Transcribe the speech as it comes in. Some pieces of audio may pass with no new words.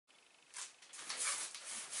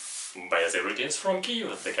Best greetings from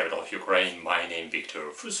Kiev, the capital of Ukraine. My name is Victor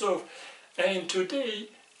Fusov, and today,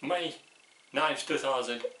 May 9th,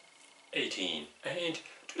 2018. And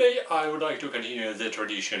today I would like to continue the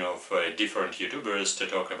tradition of different YouTubers to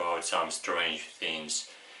talk about some strange things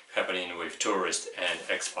happening with tourists and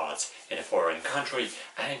expats in a foreign country.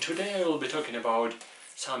 And today I will be talking about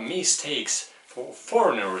some mistakes for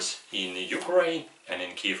foreigners in Ukraine and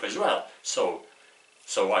in Kiev as well. So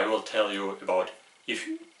I will tell you about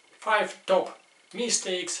 5 top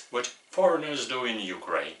mistakes what foreigners do in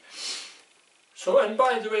Ukraine. And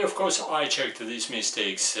by the way, of course, I checked these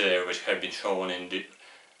mistakes which have been shown in the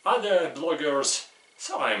other bloggers,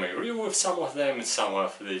 so I agree with some of them, some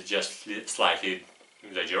of them just slightly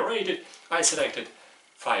exaggerated. I selected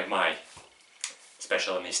 5 my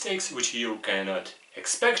special mistakes which you cannot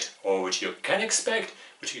expect, or which you can expect,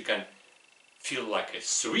 which you can feel like a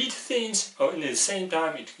sweet things, or at the same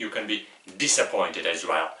time you can be disappointed as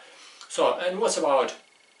well. And what's about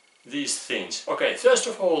these things? Okay, first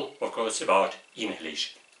of all, of course, about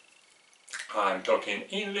English. I'm talking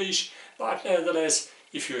English, but nevertheless,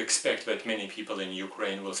 if you expect that many people in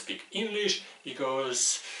Ukraine will speak English,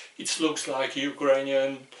 because it looks like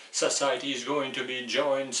Ukrainian society is going to be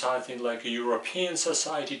joined something like a European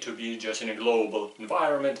society to be just in a global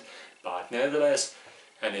environment, but nevertheless,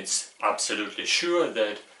 and it's absolutely sure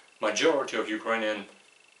that majority of Ukrainian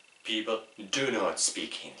people do not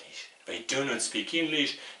speak English. They do not speak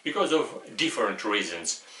English because of different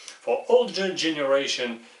reasons. For older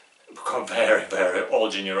generation, very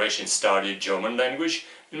old generation studied German language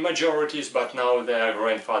in majorities, but now their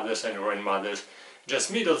grandfathers and grandmothers,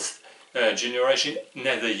 just middle generation,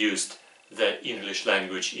 never used the English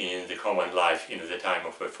language in the common life in the time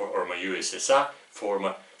of the former USSR,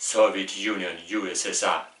 former Soviet Union,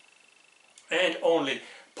 USSR. And only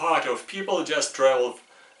part of people just travel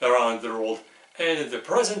around the world. And at the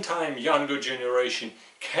present time, younger generation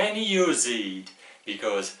can use it,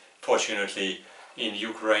 because fortunately in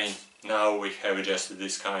Ukraine now we have just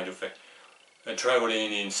this kind of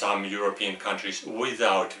traveling in some European countries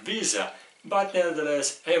without visa, but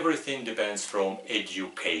nevertheless everything depends from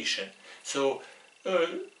education. So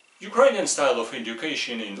Ukrainian style of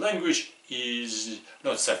education in language is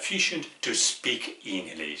not sufficient to speak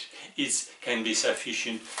English. It can be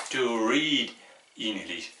sufficient to read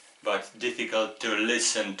English, but difficult to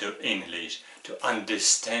listen to English, to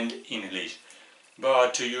understand English.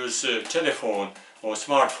 But to use a telephone or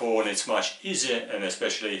smartphone, it's much easier, and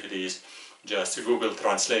especially if it is just a Google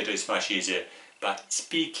Translator, it's much easier. But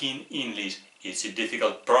speaking English is a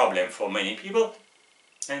difficult problem for many people,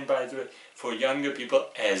 and by the way, for younger people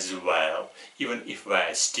as well. Even if they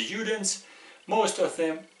are students, most of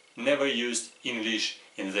them never used English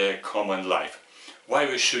in their common life. Why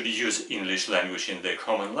we should use English language in their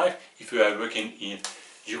common life if we are working in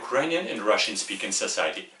Ukrainian and Russian speaking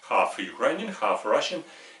society? Half Ukrainian, half Russian,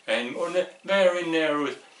 and on a very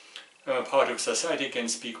narrow part of society can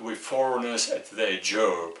speak with foreigners at their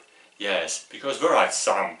job. Yes, because there are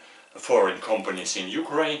some foreign companies in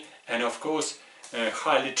Ukraine, and of course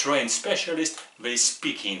highly trained specialists, they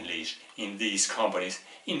speak English in these companies,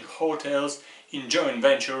 in hotels, in joint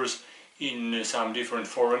ventures, in some different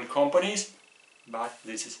foreign companies. But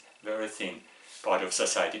this is very thin part of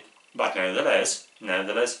society. But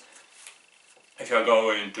nevertheless, if you are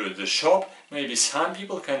going to the shop, maybe some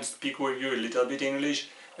people can speak with you a little bit English,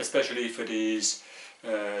 especially if it is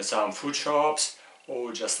some food shops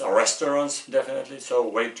or just restaurants, definitely. So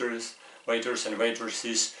waiters and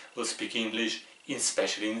waitresses will speak English,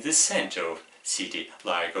 especially in the center of city,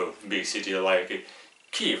 like a big city like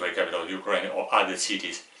Kiev, the capital of Ukraine, or other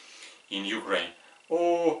cities in Ukraine,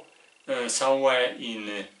 or somewhere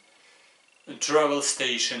in a travel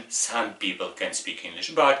station, some people can speak English,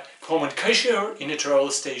 but common cashier in a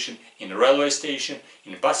travel station, in a railway station,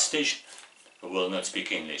 in a bus station will not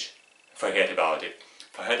speak English. Forget about it.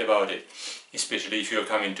 Forget about it. Especially if you're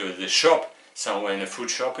coming to the shop, somewhere in a food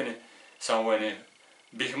shop, somewhere in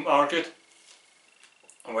a big market,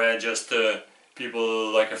 where just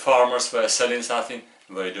people like farmers were selling something,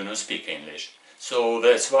 they do not speak English. So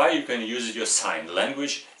that's why you can use your sign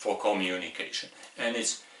language for communication, and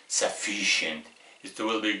it's sufficient. It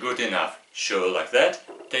will be good enough. Show like that,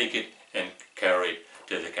 take it and carry it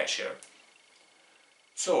to the cashier.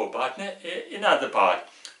 So, but another part,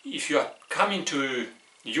 if you are coming to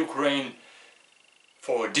Ukraine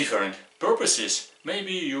for different purposes,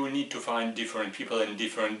 maybe you need to find different people in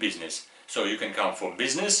different business. So you can come for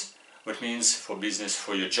business, which means for business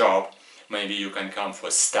for your job. Maybe you can come for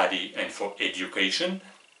study and for education.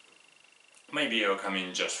 Maybe you're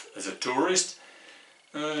coming just as a tourist,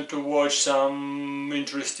 to watch some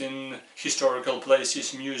interesting historical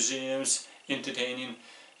places, museums, entertaining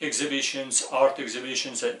exhibitions, art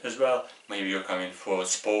exhibitions as well. Maybe you're coming for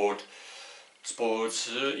sports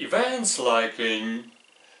events, like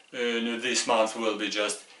this month will be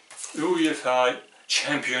just UEFA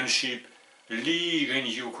Championship League in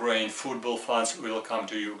Ukraine. Football fans will come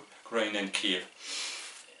to Ukraine and Kiev,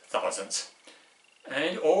 thousands.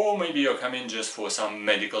 And or maybe you're coming just for some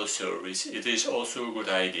medical service. It is also a good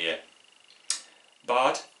idea,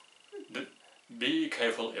 but be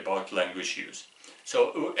careful about language use.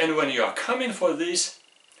 So, and when you are coming for this,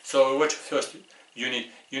 so what first you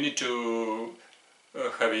need to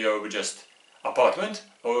have your just apartment,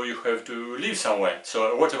 or you have to live somewhere.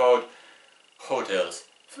 So what about hotels?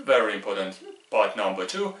 Very important part number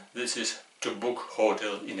 2. This is to book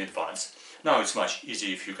hotel in advance. Now it's much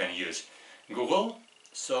easier if you can use Google,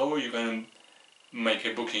 so you can make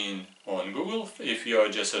a booking on Google. If you are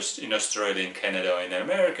just in Australia, in Canada, or in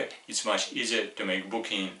America, it's much easier to make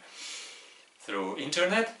booking through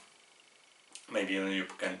internet. Maybe you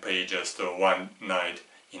can pay just 1 night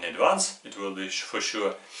in advance, it will be for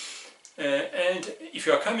sure. And if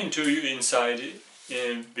you are coming to you inside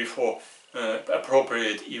before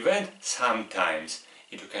appropriate event, sometimes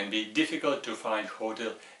it can be difficult to find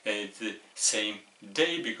hotel at the same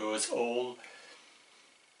day, because all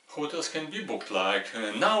hotels can be booked. Like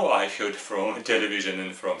now I heard from television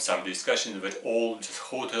and from some discussions that all just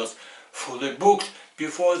hotels fully booked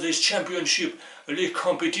before this championship league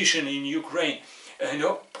competition in Ukraine, and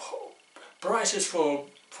prices for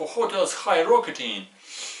hotels high rocketing.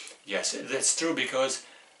 Yes, that's true, because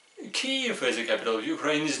Kiev, as the capital of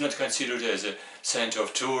Ukraine, is not considered as a center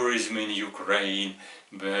of tourism in Ukraine,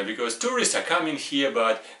 because tourists are coming here,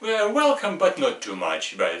 but we are welcome, but not too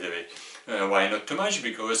much, by the way. Why not too much?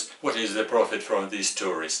 Because what is the profit from these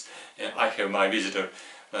tourists? I have my visitor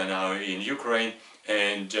now in Ukraine,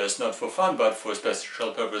 and just not for fun, but for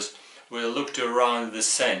special purpose, we looked around the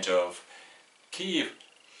center of Kyiv,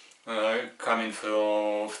 coming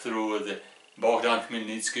through the Bogdan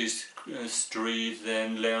Khmelnytsky Street,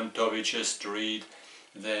 then Leontovich Street,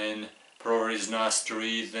 then Prorizna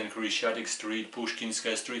Street, then Krishchatyk Street,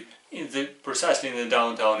 Pushkinskaya Street, precisely in the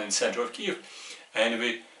downtown and center of Kyiv, and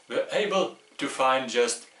we were able to find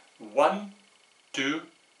just 1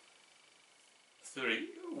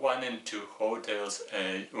 and 2 hotels,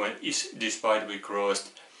 despite we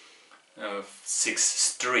crossed 6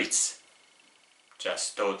 streets,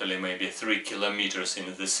 just totally maybe 3 kilometers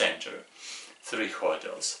in the center, 3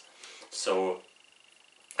 hotels. So,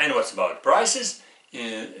 and what's about prices?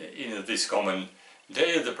 In this common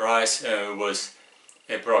day, the price was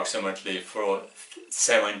approximately for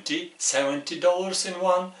 $70 in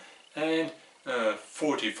one, and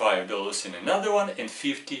 $45 in another one, and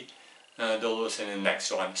 $50 in the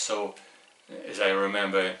next one. So, as I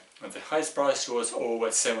remember, the highest price was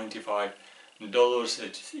over $75.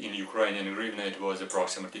 In Ukrainian hryvnia it was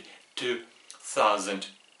approximately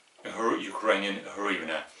 2,000 Ukrainian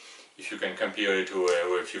hryvnia. If you can compare it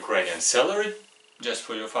with Ukrainian salary, just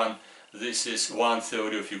for your fun, this is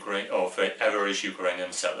 1/3 of an average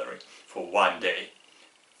Ukrainian salary for 1 day.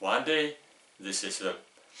 1 day, this is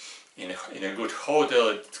in a good hotel,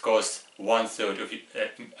 it costs 1/3 of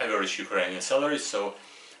average Ukrainian salary. So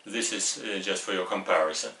this is just for your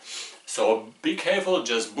comparison. So be careful,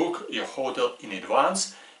 just book your hotel in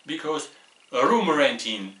advance, because room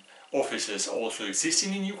renting offices also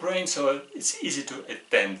existing in Ukraine, so it's easy to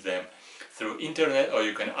attend them through internet, or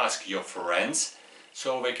you can ask your friends,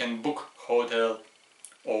 so they can book hotel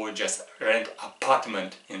or just rent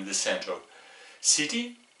apartment in the center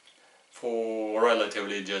city for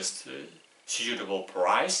relatively just suitable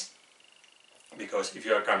price, because if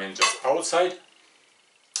you are coming just outside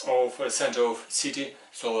of the center of city,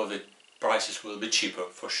 so the prices will be cheaper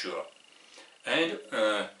for sure. And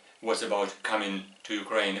what about coming to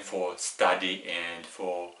Ukraine for study and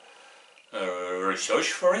for research,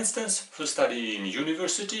 for instance, for study in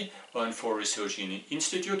university and for research in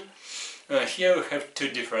institute? Here we have 2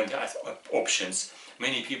 different options.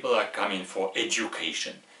 Many people are coming for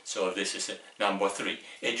education. So this is number 3.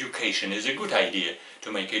 Education is a good idea, to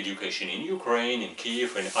make education in Ukraine, in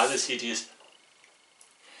Kiev and other cities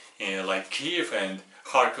like Kiev and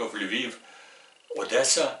Kharkov, Lviv,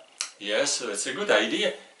 Odessa. Yes, that's a good idea,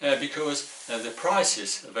 because the price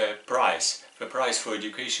for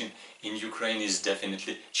education in Ukraine is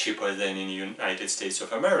definitely cheaper than in the United States of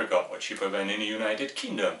America, or cheaper than in the United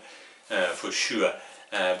Kingdom, for sure.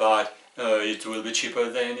 But it will be cheaper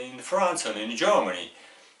than in France and in Germany.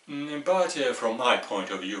 But from my point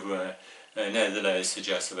of view, nevertheless,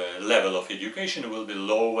 just the level of education will be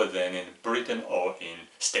lower than in Britain or in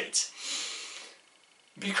States.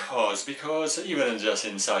 Because even just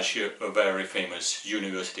in such very famous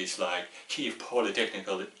universities like Kiev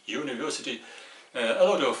Polytechnical University, a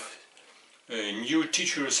lot of new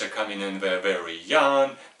teachers are coming and they're very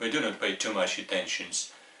young, they do not pay too much attention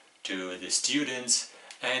to the students,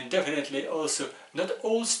 and definitely also not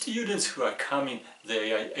all students who are coming,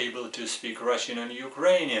 they are able to speak Russian and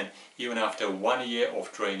Ukrainian even after 1 year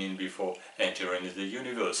of training before entering the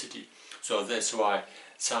university. So that's why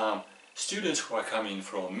some students who are coming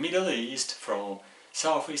from Middle East, from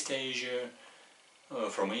Southeast Asia,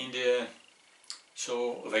 from India,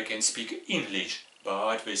 so they can speak English,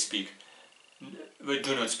 but they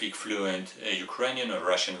do not speak fluent Ukrainian or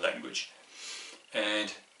Russian language.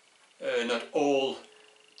 And not all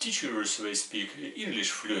teachers they speak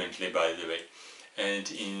English fluently, by the way.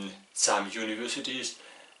 And in some universities,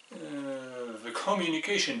 the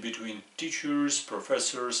communication between teachers,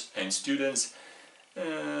 professors and students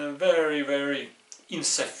very, very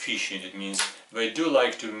insufficient. It means they do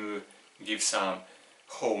like to give some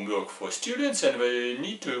homework for students and they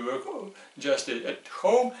need to work just at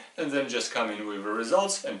home and then just come in with the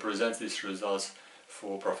results and present these results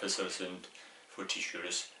for professors and for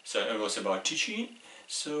teachers. So it was about teaching,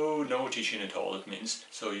 so no teaching at all, it means.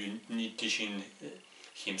 So you need teaching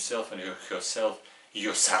himself and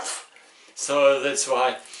yourself. So that's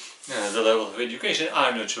why the level of education,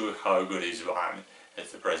 I'm not sure how good is one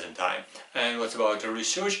at the present time. And what about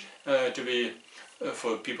research?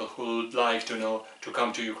 For people who would like to know to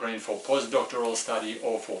come to Ukraine for postdoctoral study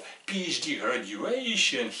or for PhD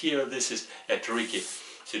graduation, here this is a tricky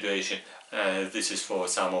situation. This is for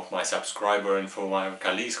some of my subscribers and for my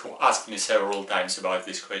colleagues who asked me several times about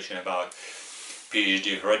this question about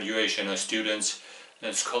PhD graduation or students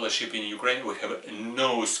and scholarship in Ukraine. We have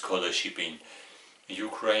no scholarship in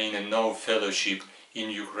Ukraine and no fellowship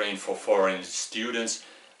in Ukraine for foreign students.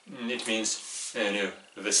 It means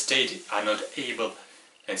the state are not able,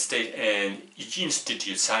 and state and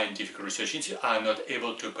institute, scientific research institute are not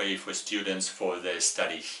able to pay for students for their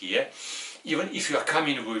study here. Even if you are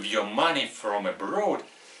coming with your money from abroad,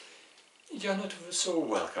 you are not so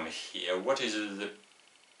welcome here. What is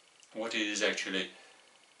actually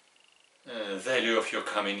value of your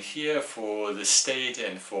coming here for the state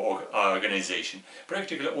and for our organization?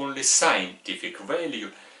 Practically only scientific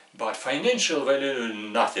value, but financial value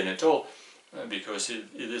nothing at all, because it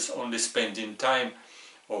is only spending time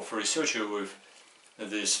of researcher with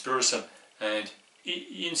this person, and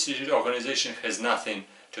institute organization has nothing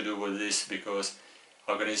to do with this, because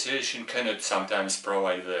organization cannot sometimes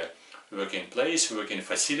provide the working place, working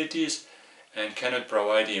facilities, and cannot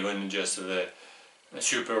provide even just the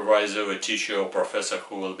supervisor, a teacher or professor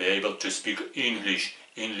who will be able to speak English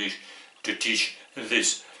to teach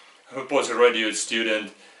this postgraduate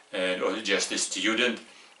student or just a student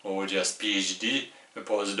or just PhD, a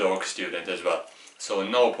postdoc student as well. So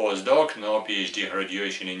no postdoc, no PhD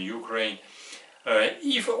graduation in Ukraine.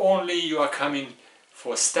 If only you are coming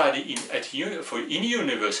for study in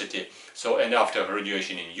university, so and after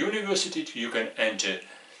graduation in university you can enter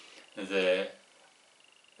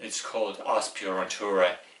it's called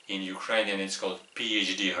aspirantura in Ukraine, and it's called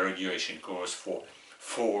PhD graduation course for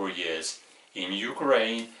 4 years in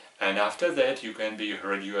Ukraine, and after that you can be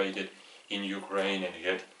graduated in Ukraine and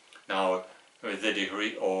get now the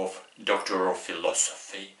degree of Doctor of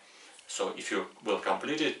Philosophy. So if you will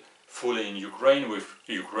complete it fully in Ukraine with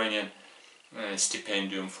Ukrainian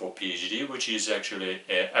stipendium for PhD, which is actually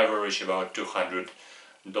average about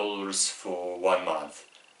 $200 for 1 month.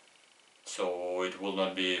 So it will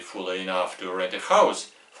not be fully enough to rent a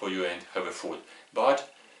house for you and have a food.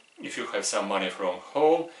 But if you have some money from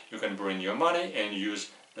home, you can bring your money and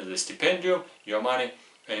use the stipendium, your money,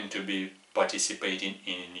 and to be participating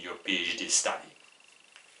in your PhD study,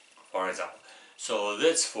 for example. So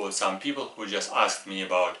that's for some people who just asked me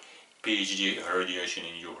about PhD graduation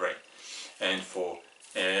in Ukraine. And for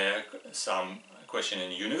some question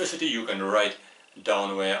in university, you can write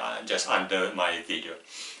down where just under my video.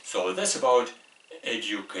 So that's about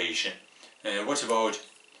education. What about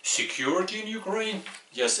security in Ukraine?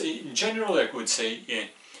 Yes, in general I could say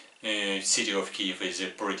city of Kiev is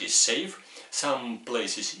pretty safe. Some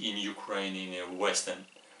places in Ukraine in the western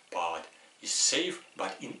part is safe,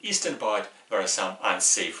 but in eastern part there are some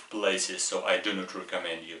unsafe places, so I do not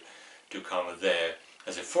recommend you to come there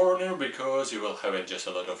as a foreigner, because you will have just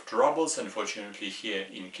a lot of troubles. Unfortunately here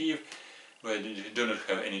in Kiev we do not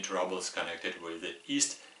have any troubles connected with the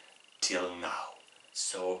east till now.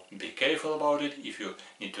 So be careful about it. If you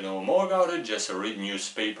need to know more about it, just read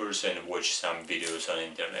newspapers and watch some videos on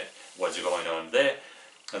internet. What's going on there?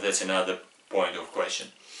 That's another point of question.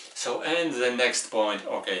 So, and the next point,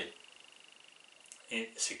 okay,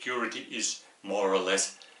 security is more or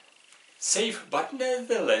less safe, but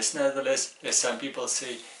nevertheless, as some people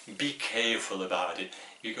say, be careful about it,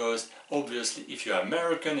 because obviously if you are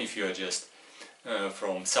American, if you are just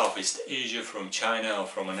from Southeast Asia, from China, or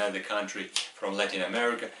from another country, from Latin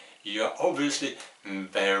America, you are obviously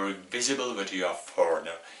very visible that you are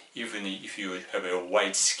foreigner. Even if you have a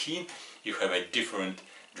white skin, you have a different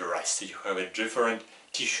dress, you have a different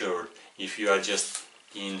t-shirt. If you are just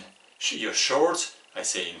in your shorts, I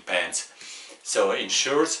say in pants, so in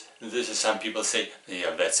shorts, this is some people say,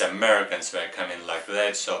 yeah, that's Americans, they're coming like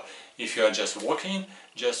that. So if you are just walking,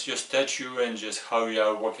 just your statue and just how you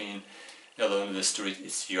are walking along the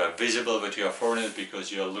street, you are visible that you are foreigners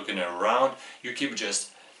because you are looking around. You keep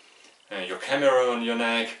just your camera on your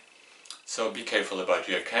neck, so be careful about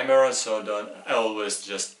your camera. So don't always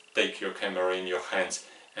just take your camera in your hands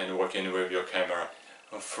and walking with your camera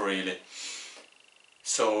freely.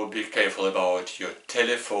 So be careful about your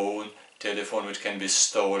telephone which can be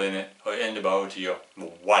stolen, and about your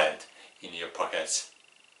wallet in your pockets,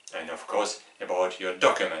 and of course about your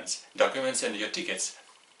documents and your tickets,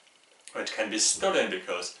 which can be stolen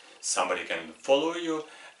because somebody can follow you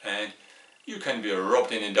and you can be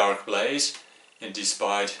robbed in a dark place. And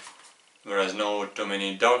despite there is no too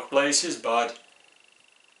many dark places, but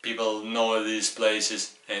people know these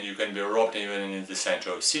places and you can be robbed even in the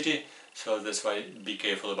center of city. So that's why be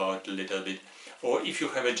careful about a little bit. Or if you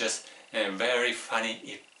have just a very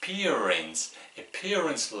funny appearance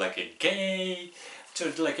like a gay,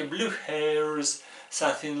 like a blue hairs,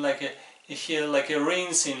 something like a here like a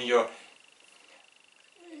rings in your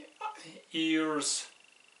ears,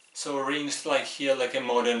 so rings like here like a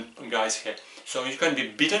modern guy's hair. So you can be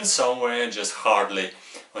bitten somewhere, just hardly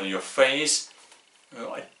on your face,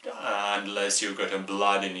 unless you got a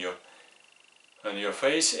blood in your on your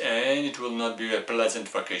face, and it will not be a pleasant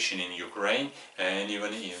vacation in Ukraine and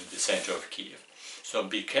even in the center of Kiev. So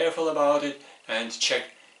be careful about it and check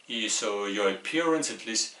so your appearance, at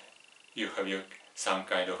least you have some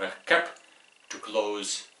kind of a cap to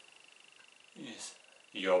close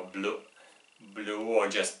your blue or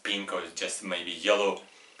just pink or just maybe yellow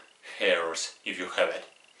hairs if you have it.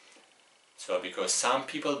 So because some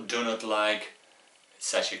people do not like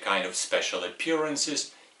such a kind of special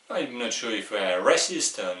appearances. I'm not sure if we're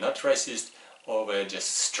racist or not racist, or we're just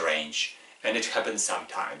strange, and it happens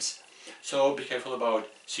sometimes. So be careful about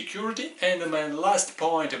security. And my last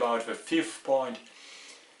point, about the fifth point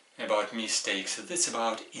about mistakes, that's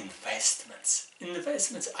about investments.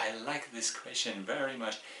 Investments, I like this question very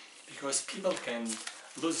much, because people can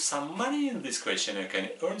lose some money in this question and can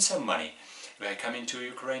earn some money. We are coming to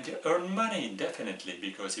Ukraine to earn money, definitely,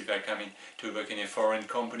 because if I are coming to work in a foreign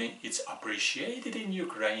company, it's appreciated in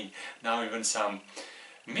Ukraine. Now even some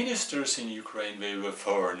ministers in Ukraine, they were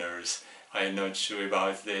foreigners. I'm not sure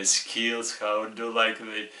about their skills, how do like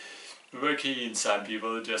they working. Some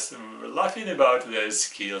people just laughing about their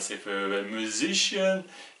skills, if they were a musician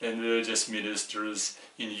and they were just ministers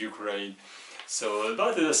in Ukraine. So,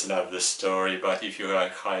 but that's another story. But if you are a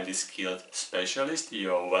highly skilled specialist,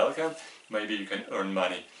 you're welcome. Maybe you can earn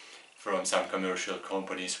money from some commercial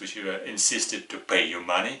companies which you insisted to pay you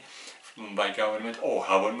money by government, or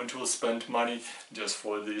government will spend money just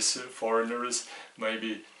for these foreigners.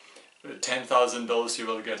 Maybe $10,000 you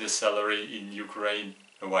will get a salary in Ukraine.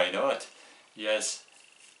 Why not? Yes,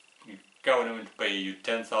 government pay you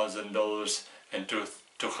 $10,000 and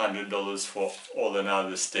 $200 for all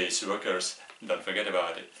another state's workers. Don't forget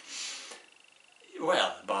about it.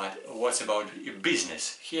 Well, but what's about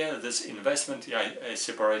business? Here, this investment, I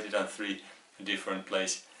separated on three different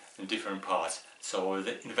places, different parts. So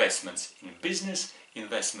the investments in business,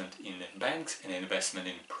 investment in banks, and investment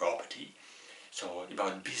in property. So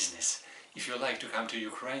about business, if you like to come to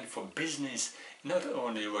Ukraine for business, not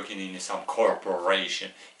only working in some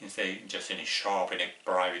corporation, say just in a shop, in a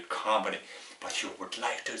private company, but you would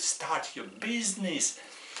like to start your business.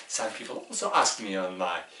 Some people also ask me on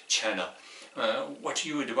my channel, what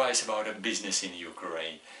you advise about a business in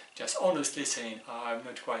Ukraine? Just honestly saying, I'm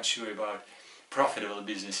not quite sure about profitable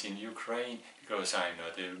business in Ukraine, because I'm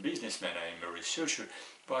not a businessman, I'm a researcher.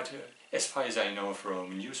 But as far as I know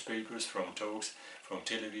from newspapers, from talks, from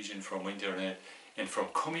television, from internet, and from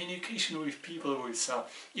communication with people, with some,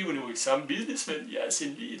 even with some businessmen, yes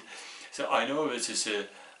indeed. So I know this is a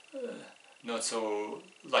not so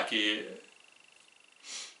lucky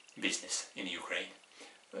business in Ukraine.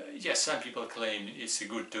 yes, some people claim it's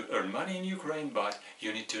good to earn money in Ukraine, but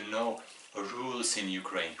you need to know rules in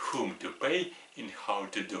Ukraine, whom to pay and how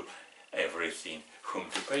to do everything, whom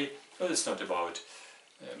to pay. Well, it's not about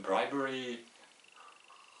bribery.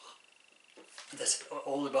 That's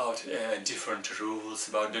all about different rules,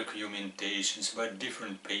 about documentations, about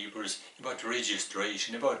different papers, about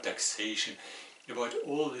registration, about taxation, about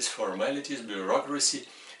all these formalities, bureaucracy,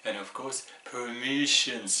 and of course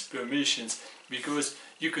permissions, because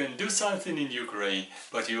you can do something in Ukraine,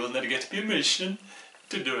 but you will not get permission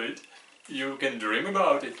to do it. You can dream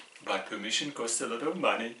about it, but permission costs a lot of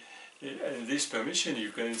money, and this permission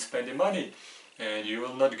you can spend the money, and you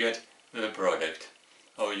will not get the product,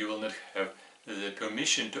 or you will not have the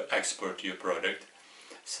permission to export your product.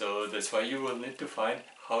 So that's why you will need to find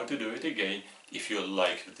how to do it again. If you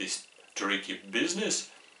like this tricky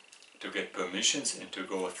business, to get permissions and to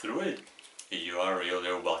go through it, you are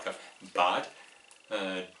really welcome. But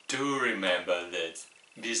do remember that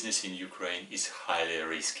business in Ukraine is highly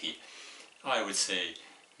risky. I would say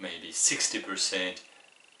maybe 60%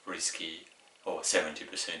 risky or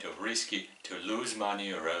 70% of risky to lose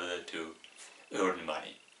money rather to earn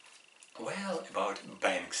money. Well, about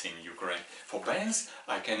banks in Ukraine. For banks,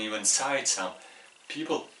 I can even cite some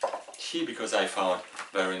people here because I found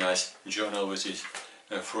very nice journal which is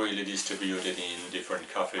freely distributed in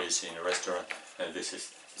different cafes, in restaurants.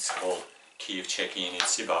 It's called Kiev Check-in.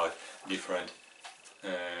 It's about different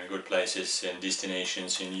good places and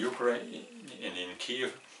destinations in Ukraine and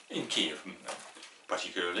in Kiev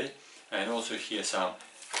particularly. And also here some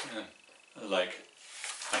like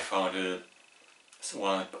I found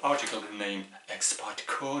one article named Expat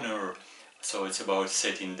Corner, so it's about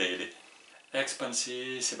setting daily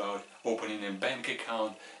expenses, about opening a bank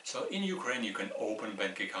account. So in Ukraine you can open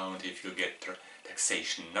bank account if you get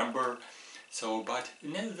taxation number. So, but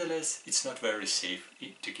nevertheless it's not very safe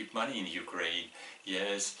to keep money in Ukraine.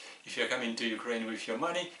 Yes, if you're coming to Ukraine with your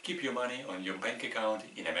money, keep your money on your bank account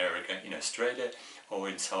in America, in Australia, or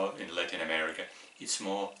in Latin America. It's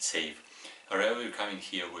more safe. However, you're coming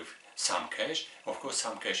here with some cash, of course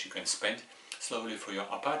some cash you can spend slowly for your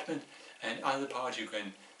apartment, and other part you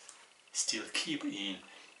can still keep in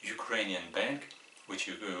Ukrainian bank, which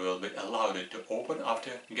you will be allowed to open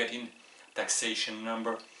after getting taxation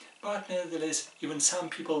number. But nevertheless, even some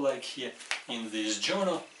people like here in this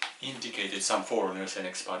journal indicated, some foreigners and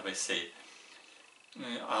expats may say,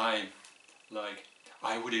 I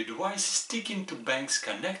would advise sticking to banks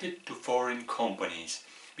connected to foreign companies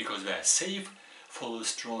because they are safe, follow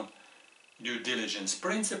strong due diligence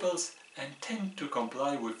principles, and tend to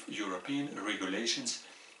comply with European regulations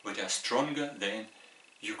which are stronger than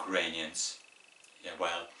Ukrainians. Yeah,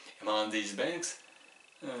 well, among these banks,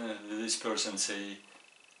 this person say,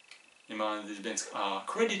 among these banks are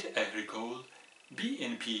Credit Agricole,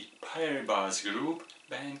 BNP Paribas Group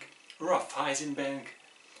Bank, Raiffeisen Bank,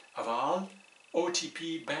 Aval,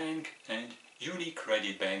 OTP Bank, and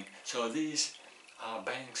UniCredit Bank. So these are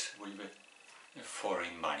banks with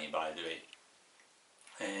foreign money, by the way.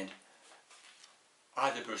 And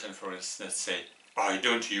other person, for instance, say, I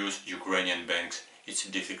don't use Ukrainian banks, it's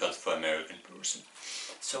difficult for American person.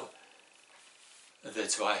 So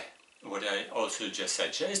that's why what I also just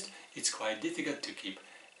suggest, it's quite difficult to keep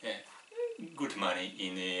good money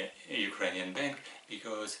in a Ukrainian bank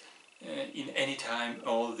because in any time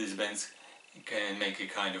all these banks can make a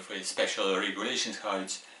kind of a special regulations, how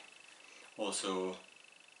it's also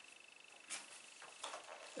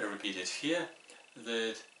repeated here,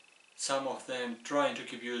 that some of them trying to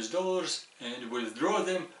keep US dollars and withdraw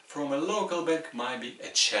them from a local bank might be a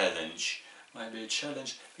challenge.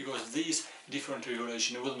 Because these different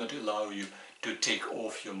regulations will not allow you to take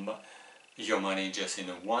off your money just in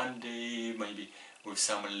one day, maybe with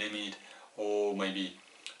some limit, or maybe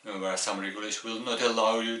where some regulation will not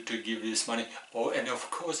allow you to give this money. And of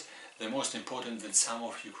course, the most important that some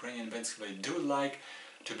of Ukrainian banks, they do like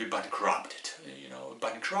to be bankrupted. You know,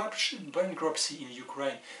 bankruptcy in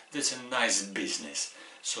Ukraine, that's a nice business.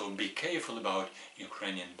 So be careful about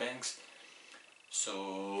Ukrainian banks.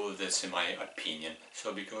 So that's my opinion.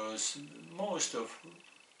 So because most of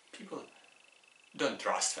people don't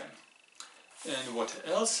trust them. And what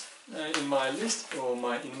else in my list?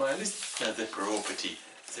 The property.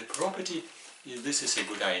 The property. This is a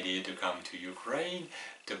good idea to come to Ukraine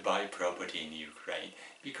to buy property in Ukraine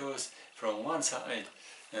because from one side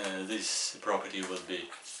this property will be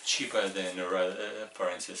cheaper than, for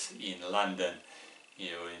instance, in London,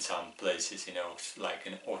 in some places, like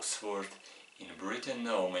in Oxford, in Britain,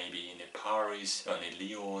 or maybe in Paris, or in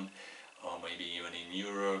Lyon, or maybe even in New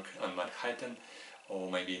York, on Manhattan,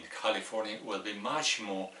 or maybe in California, will be much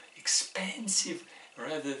more expensive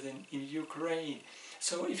rather than in Ukraine.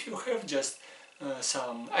 So if you have just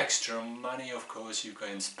some extra money, of course you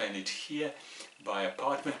can spend it here, buy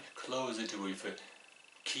apartment, close it with a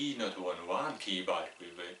key, not one key, but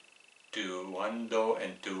with one door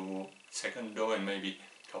and two second door, and maybe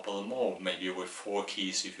a couple more, maybe with 4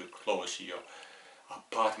 keys. If you close your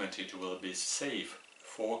apartment, it will be safe.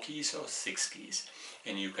 4 keys or 6 keys,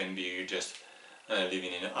 and you can be just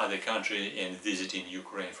living in another country and visiting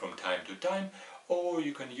Ukraine from time to time, or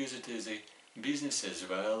you can use it as a business as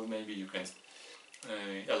well. Maybe you can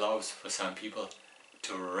allows for some people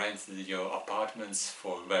to rent your apartments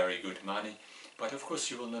for very good money, but of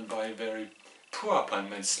course you will not buy very poor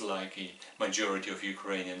apartments like a majority of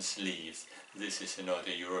Ukrainians live. This is not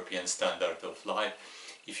a European standard of life.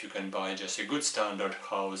 If you can buy just a good standard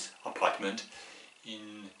house apartment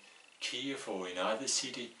in Kiev or in other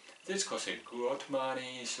city, this costs a good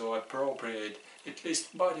money, so appropriate at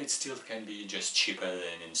least, but it still can be just cheaper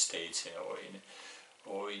than in States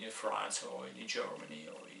or in France or in Germany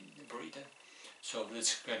or in Britain. So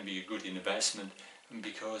this can be a good investment,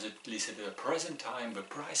 because at least at the present time the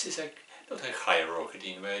prices are not a high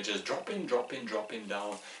rocketing, they're just dropping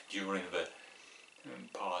down during the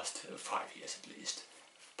past 5 years at least.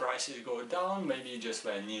 Prices go down, maybe just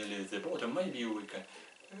we're nearly at the bottom, maybe we can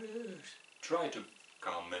try to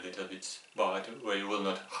come a little bit, but we will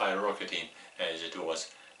not high rocketing as it was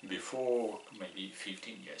before, maybe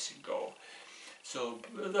 15 years ago. So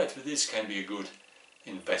this can be a good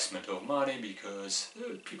investment of money, because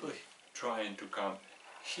people trying to come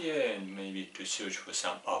here and maybe to search for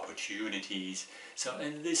some opportunities. So,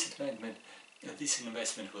 and this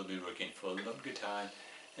investment will be working for a longer time,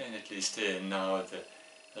 and at least now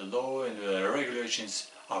the law and the regulations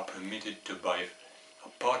are permitted to buy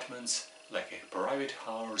apartments like a private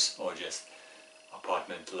house, or just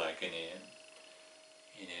apartment like in a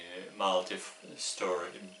multi-story,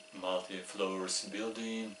 multi-floors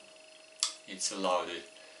building. It's allowed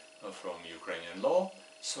from Ukrainian law,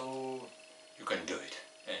 so you can do it,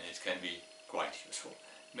 and it can be quite useful.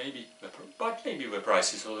 Maybe the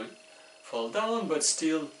prices will fall down, but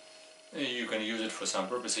still you can use it for some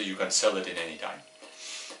purposes. You can sell it in any time.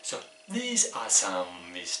 So these are some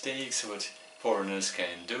mistakes what foreigners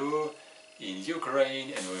can do in Ukraine,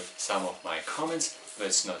 and with some of my comments.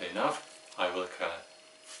 That's not enough. I will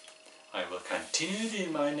continue it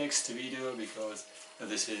in my next video, because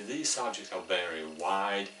these subjects are very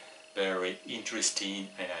wide, very interesting,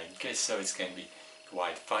 and I guess so it can be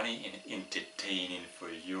quite funny and entertaining for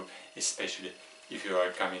you, especially if you are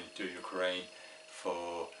coming to Ukraine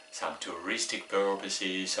for some touristic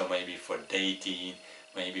purposes, or maybe for dating,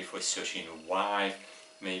 maybe for searching a wife,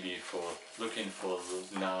 maybe for looking for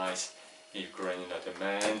nice Ukrainian, not a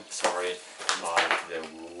man, sorry, but the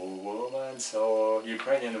woman. So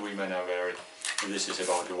Ukrainian women are very, this is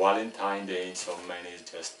about Valentine's Day, so men is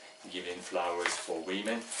just giving flowers for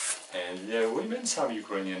women, and the women, some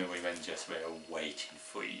Ukrainian women just were waiting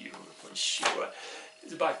for you, for sure.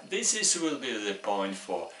 But will be the point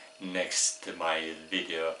for next my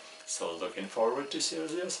video, so looking forward to see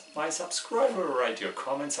this. My subscriber, write your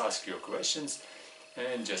comments, ask your questions,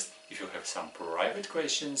 and just if you have some private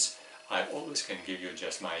questions, I always can give you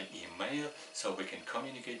just my email, so we can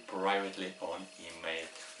communicate privately on email.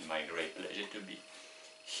 It's my great pleasure to be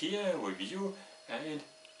here with you, and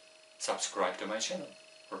subscribe to my channel.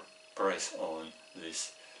 Press on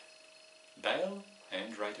this bell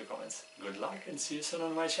and write your comments. Good luck, and see you soon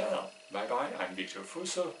on my channel. Bye bye, I'm Viktor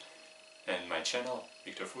Fusov, and my channel,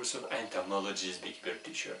 Viktor Fusov, Entomologist, Beekeeper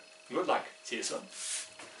Teacher. Good luck, see you soon.